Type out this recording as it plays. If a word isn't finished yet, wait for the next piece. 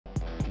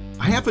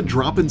I have a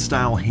drop-in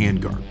style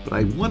handguard, but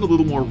I want a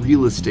little more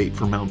real estate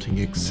for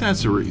mounting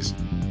accessories.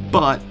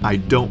 But I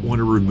don't want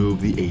to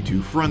remove the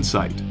A2 front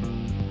sight.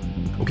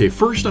 Okay,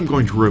 first I'm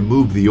going to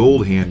remove the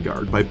old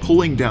handguard by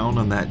pulling down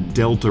on that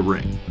delta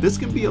ring. This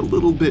can be a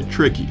little bit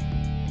tricky.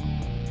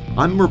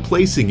 I'm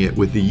replacing it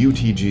with the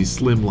UTG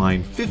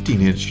Slimline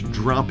 15-inch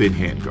drop-in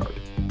handguard,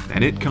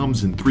 and it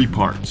comes in 3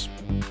 parts.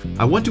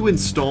 I want to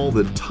install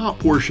the top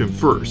portion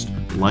first,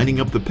 lining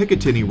up the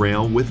Picatinny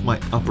rail with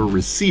my upper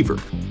receiver.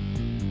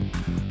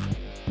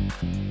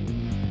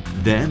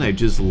 Then I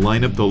just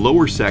line up the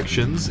lower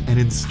sections and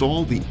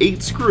install the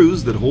 8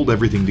 screws that hold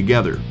everything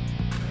together.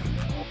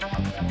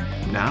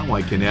 Now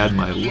I can add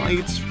my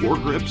lights,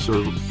 foregrips,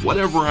 or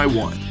whatever I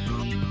want.